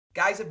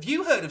Guys, have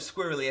you heard of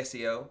Squirrly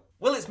SEO?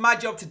 Well, it's my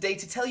job today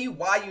to tell you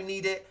why you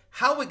need it,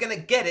 how we're gonna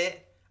get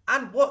it,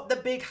 and what the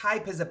big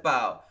hype is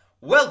about.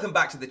 Welcome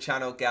back to the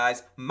channel,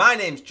 guys. My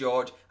name's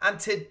George, and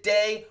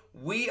today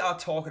we are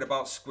talking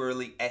about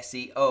Squirrly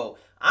SEO.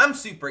 I'm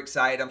super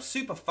excited, I'm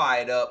super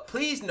fired up.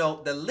 Please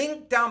note the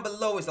link down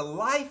below is a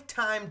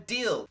lifetime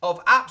deal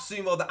of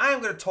AppSumo that I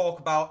am going to talk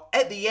about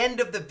at the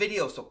end of the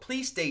video, so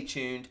please stay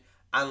tuned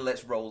and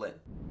let's roll in.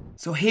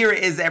 So here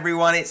it is,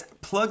 everyone. It's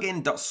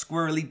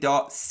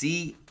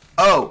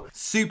plugin.squirrly.co.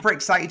 Super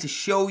excited to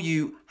show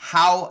you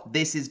how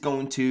this is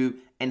going to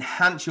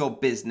enhance your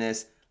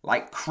business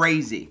like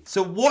crazy.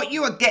 So what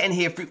you are getting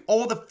here through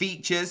all the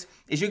features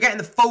is you're getting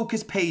the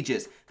focus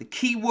pages, the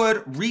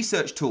keyword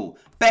research tool,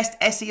 best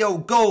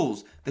SEO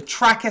goals, the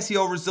track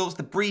SEO results,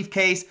 the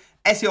briefcase,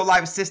 SEO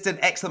live assistant,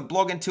 excellent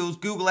blogging tools,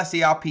 Google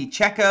SERP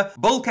checker,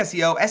 bulk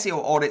SEO,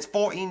 SEO audits,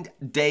 14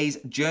 days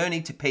journey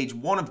to page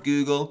 1 of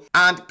Google,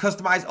 and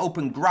customized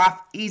open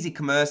graph, easy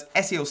commerce,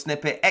 SEO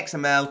snippet,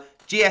 XML,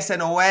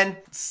 GSNON,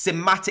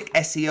 semantic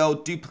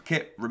SEO,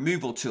 duplicate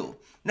removal tool.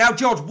 Now,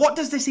 George, what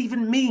does this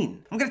even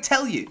mean? I'm going to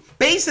tell you.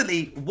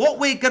 Basically, what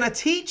we're going to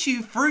teach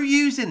you through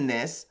using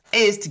this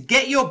is to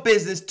get your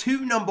business to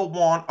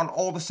 #1 on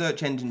all the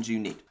search engines you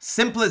need.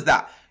 Simple as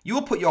that. You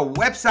will put your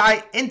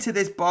website into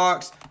this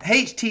box,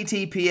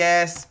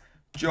 https,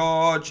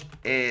 George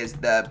is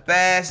the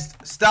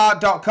best,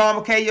 start.com.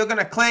 Okay, you're going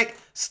to click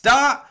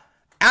start,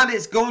 and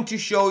it's going to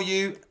show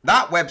you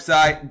that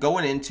website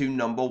going into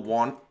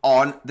 #1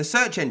 on the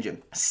search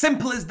engine.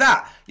 Simple as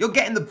that. You're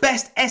getting the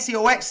best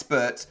SEO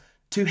experts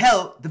to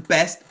help the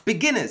best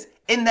beginners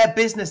in their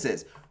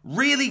businesses.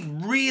 Really,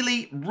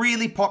 really,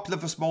 really popular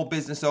for small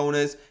business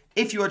owners.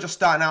 If you are just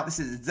starting out,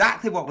 this is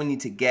exactly what we need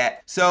to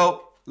get.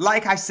 So,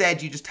 like I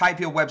said, you just type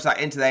your website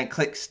into there and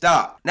click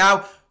start.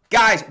 Now,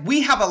 guys,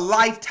 we have a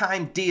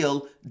lifetime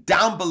deal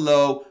down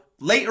below.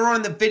 Later on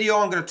in the video,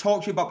 I'm going to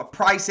talk to you about the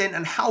pricing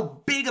and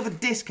how big of a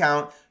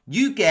discount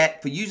you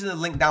get for using the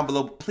link down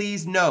below.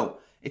 Please know,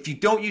 if you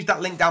don't use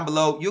that link down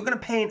below, you're going to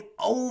pay an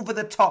over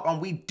the top,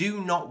 and we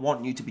do not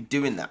want you to be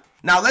doing that.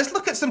 Now, let's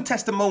look at some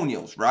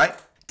testimonials, right?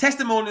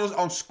 Testimonials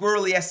on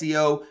Squirrly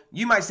SEO.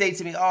 You might say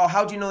to me, oh,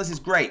 how do you know this is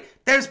great?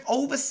 There's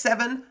over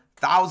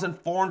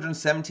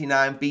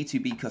 7,479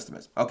 B2B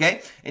customers,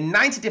 okay? In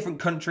 90 different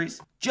countries,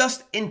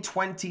 just in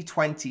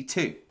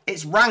 2022.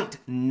 It's ranked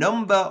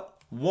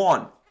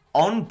 #1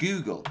 on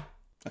Google,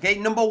 okay?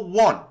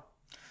 #1.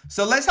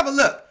 So let's have a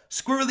look.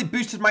 Squirrly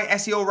boosted my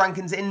SEO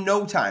rankings in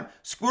no time.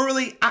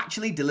 Squirrely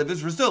actually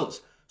delivers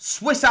results.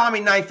 Swiss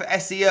Army knife for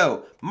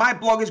SEO. My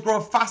blog has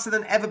grown faster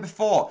than ever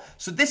before.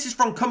 So this is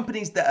from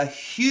companies that are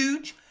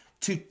huge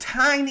to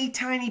tiny,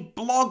 tiny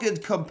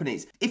blogger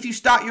companies. If you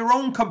start your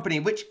own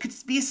company, which could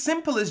be as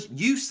simple as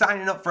you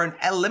signing up for an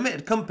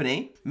limited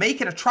company,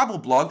 making a travel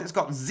blog that's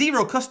got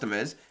 0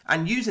 customers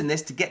and using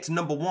this to get to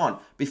 #1.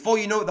 Before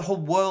you know it, the whole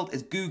world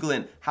is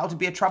Googling how to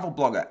be a travel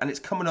blogger, and it's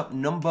coming up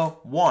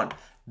 #1.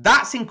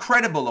 That's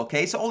incredible,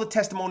 okay? So all the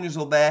testimonials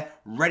are there,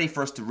 ready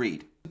for us to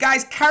read.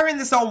 Guys, carrying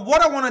this on,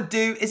 what I want to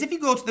do is if you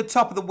go to the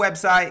top of the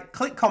website,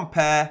 click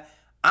compare,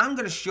 I'm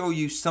going to show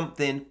you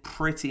something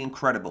pretty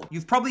incredible.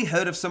 You've probably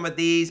heard of some of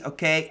these,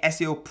 okay?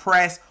 SEO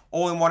Press,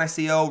 All-in-One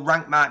SEO,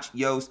 Rank Match,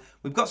 Yoast.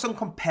 We've got some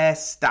compare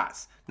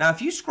stats. Now,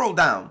 if you scroll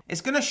down,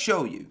 it's going to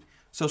show you.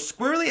 So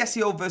Squirrly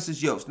SEO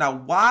versus Yoast. Now,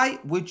 why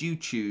would you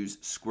choose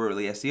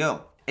Squirrly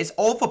SEO? It's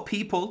all for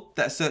people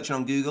that are searching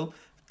on Google,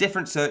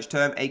 different search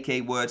term, aka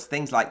words,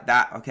 things like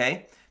that,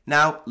 okay?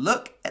 Now,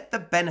 look at the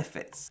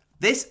benefits.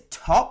 This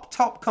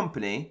top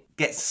company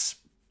gets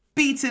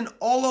beaten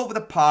all over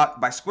the park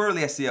by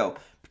Squirrly SEO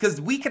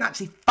because we can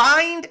actually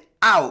find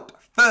out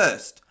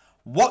first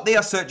what they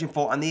are searching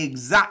for and the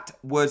exact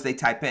words they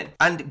type in,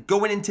 and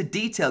going into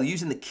detail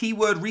using the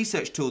keyword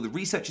research tool, the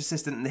research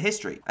assistant, and the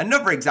history.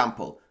 Another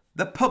example,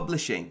 the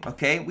publishing,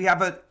 okay? We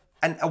have a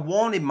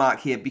warning mark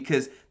here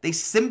because they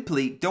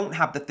simply don't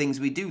have the things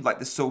we do, like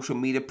the social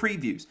media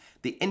previews,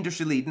 the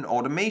industry-leading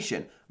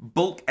automation,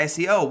 bulk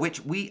SEO,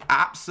 which we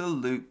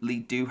absolutely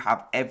do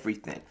have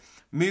everything.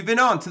 Moving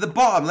on to the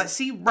bottom, let's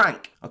see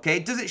rank. Okay,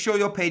 does it show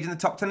your page in the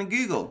top 10 in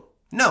Google?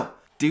 No.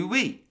 Do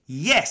we?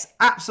 Yes,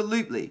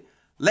 absolutely.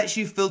 Lets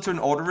you filter and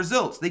order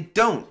results. They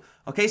don't.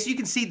 Okay, so you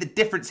can see the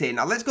difference here.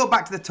 Now let's go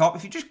back to the top.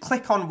 If you just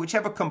click on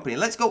whichever company,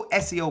 let's go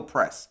SEO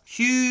Press.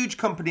 Huge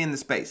company in the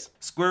space.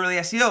 Squirrly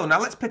SEO. Now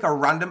let's pick a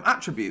random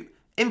attribute.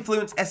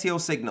 Influence SEO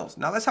signals.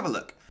 Now let's have a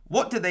look.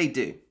 What do?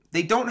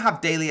 They don't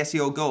have daily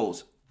SEO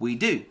goals. We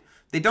do.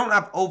 They don't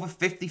have over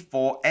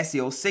 54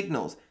 SEO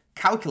signals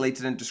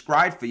calculated and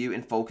described for you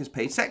in focus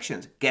page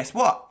sections. Guess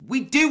what?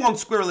 We do on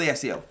Squirrly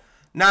SEO.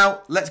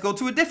 Now let's go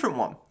to a different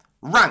one.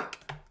 Rank.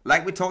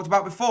 Like we talked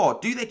about before,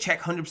 do they check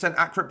 100%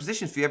 accurate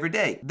positions for you every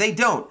day? They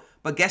don't,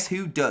 but guess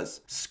who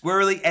does?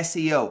 Squirrly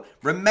SEO.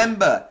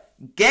 Remember,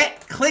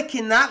 get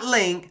clicking that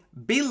link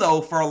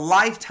below for a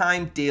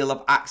lifetime deal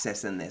of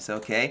access in this,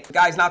 okay?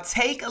 Guys, now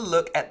take a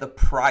look at the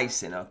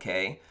pricing,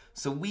 okay?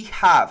 So we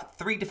have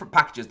 3 different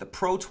packages, the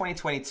Pro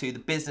 2022, the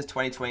Business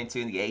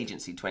 2022, and the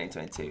Agency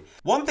 2022.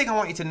 One thing I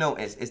want you to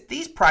notice is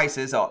these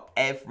prices are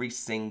every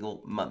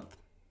single month,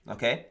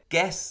 okay?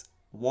 Guess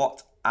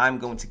what I'm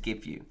going to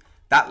give you?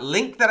 That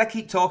link that I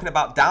keep talking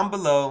about down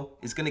below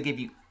is going to give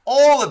you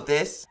all of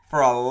this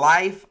for a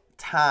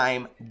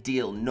lifetime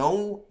deal.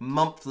 No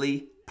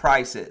monthly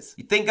prices.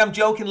 You think I'm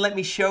joking? Let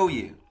me show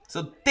you.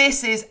 So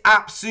this is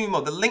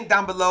AppSumo. The link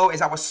down below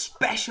is our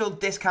special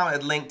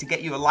discounted link to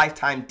get you a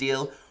lifetime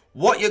deal.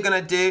 What you're going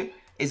to do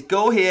is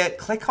go here,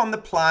 click on the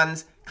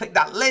plans, click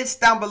that list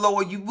down below,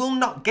 or you will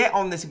not get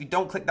on this if you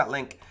don't click that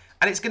link.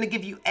 And it's going to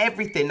give you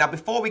everything. Now,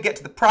 before we get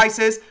to the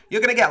prices, you're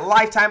going to get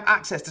lifetime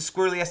access to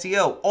Squirrly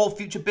SEO, all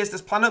future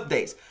business plan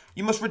updates.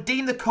 You must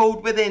redeem the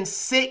code within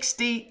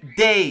 60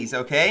 days,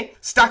 okay?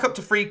 Stack up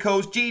to free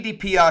codes,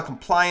 GDPR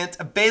compliant,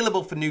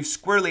 available for new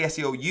Squirrly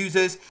SEO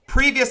users.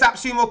 Previous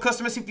AppSumo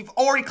customers, if you've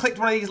already clicked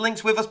one of these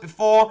links with us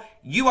before,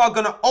 you are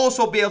going to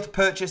also be able to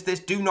purchase this.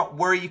 Do not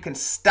worry, you can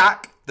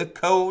stack the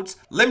codes.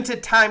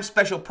 Limited time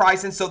special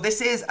pricing. So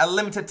this is a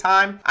limited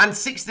time and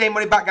 60-day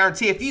money back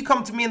guarantee. If you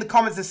come to me in the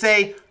comments and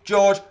say,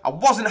 George, I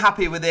wasn't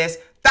happy with this,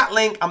 that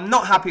link, I'm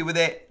not happy with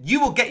it, you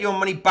will get your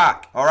money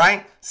back, all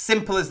right?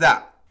 Simple as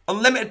that.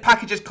 Unlimited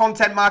packages,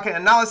 content marketing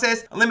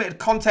analysis, unlimited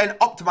content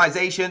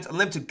optimizations,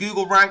 unlimited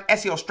Google rank,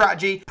 SEO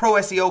strategy, pro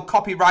SEO,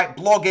 copyright,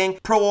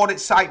 blogging, pro audit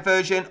site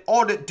version,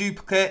 audit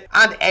duplicate,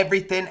 and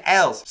everything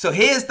else. So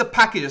here's the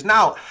packages.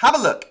 Now, have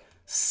a look.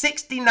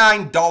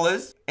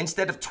 $69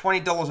 instead of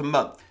 $20 a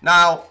month.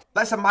 Now,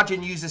 let's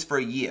imagine you use this for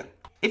a year.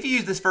 If you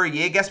use this for a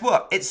year, guess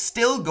what? It's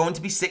still going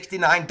to be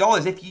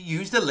 $69 if you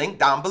use the link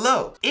down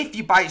below. If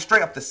you buy it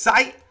straight off the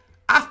site,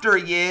 after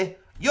a year,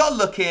 you're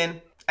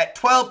looking at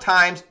 12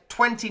 times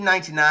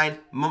 $20.99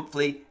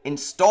 monthly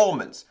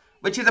installments,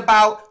 which is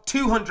about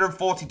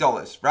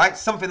 $240, right?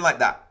 Something like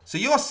that. So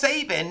you're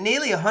saving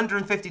nearly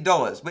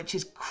 $150, which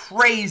is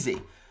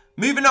crazy.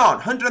 Moving on,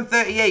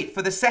 $138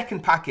 for the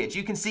second package.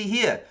 You can see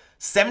here,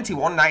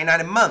 $71.99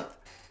 a month.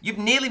 You've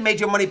nearly made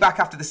your money back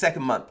after the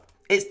second month.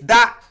 It's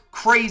that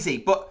crazy,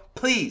 but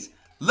please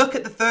look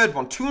at the third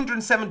one,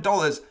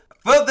 $207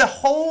 for the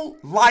whole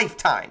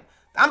lifetime.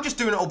 I'm just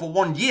doing it over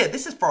 1 year.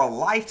 This is for a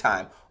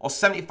lifetime, or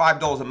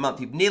 $75 a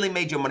month. You've nearly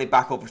made your money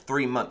back over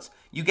 3 months.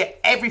 You get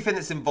everything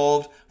that's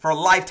involved for a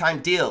lifetime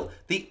deal.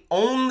 The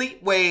only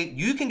way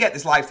you can get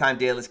this lifetime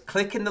deal is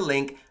clicking the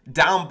link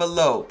down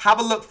below.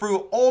 Have a look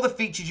through all the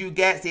features you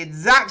get. It's the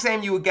exact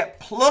same you would get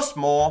plus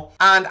more.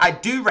 And I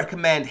do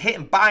recommend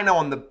hitting buy now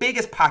on the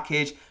biggest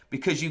package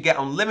because you get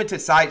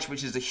unlimited sites,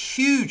 which is a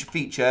huge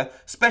feature,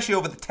 especially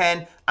over the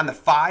 10 and the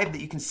 5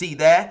 that you can see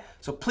there.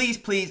 So please,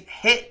 please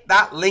hit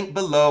that link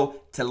below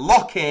to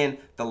lock in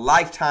the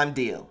lifetime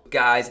deal.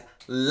 Guys,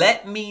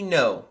 let me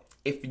know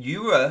if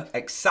you are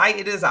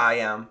excited as I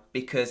am,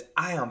 because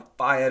I am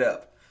fired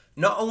up.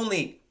 Not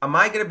only am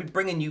I going to be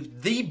bringing you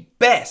the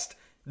best,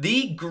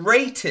 the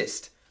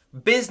greatest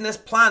business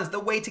plans, the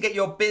way to get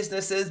your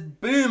businesses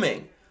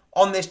booming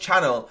on this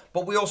channel,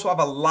 but we also have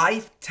a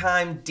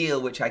lifetime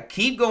deal, which I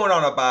keep going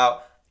on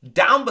about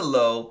down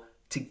below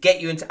to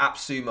get you into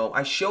AppSumo.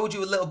 I showed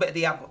you a little bit of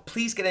the app, but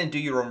please get in and do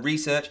your own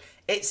research.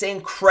 It's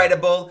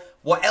incredible.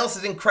 What else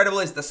is incredible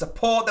is the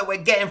support that we're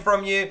getting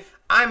from you.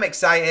 I'm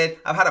excited.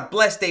 I've had a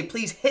blessed day.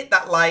 Please hit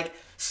that like,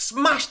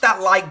 smash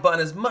that like button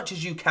as much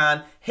as you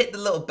can, hit the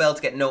little bell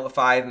to get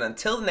notified, and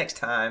until the next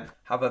time,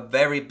 have a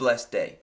very blessed day.